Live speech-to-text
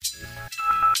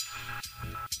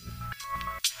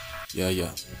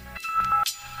Yeah.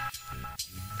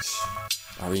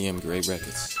 REM, great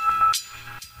records.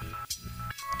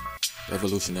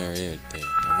 Revolutionary everything,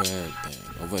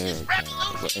 over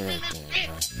everything,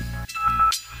 right?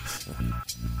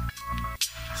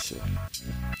 Shit.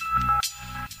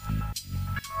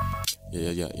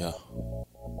 Yeah.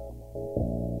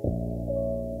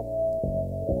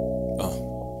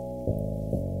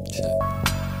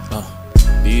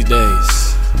 These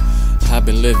days, I've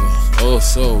been living, oh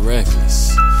so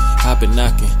reckless. I've been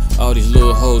knocking all these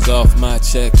little hoes off my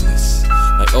checklist.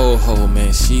 Like, oh ho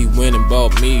man, she went and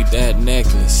bought me that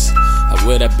necklace. I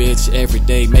wear that bitch every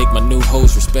day, make my new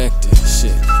hoes respect it.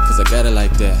 Shit, cause I got it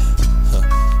like that.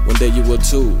 One day you will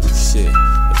too, shit.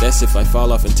 But that's if I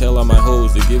fall off and tell all my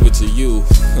hoes to give it to you.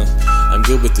 I'm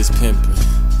good with this pimping.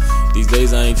 These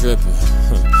days I ain't tripping.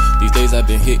 These days I've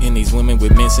been hitting these women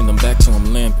with men, send them back to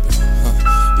them limping.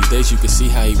 These days you can see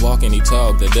how he walk and he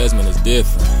talk, that Dezmond is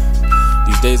different.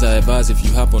 These days I advise if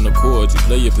you hop on the chords, you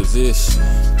play your position.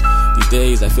 These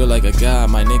days I feel like a guy,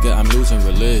 my nigga, I'm losing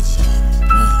religion.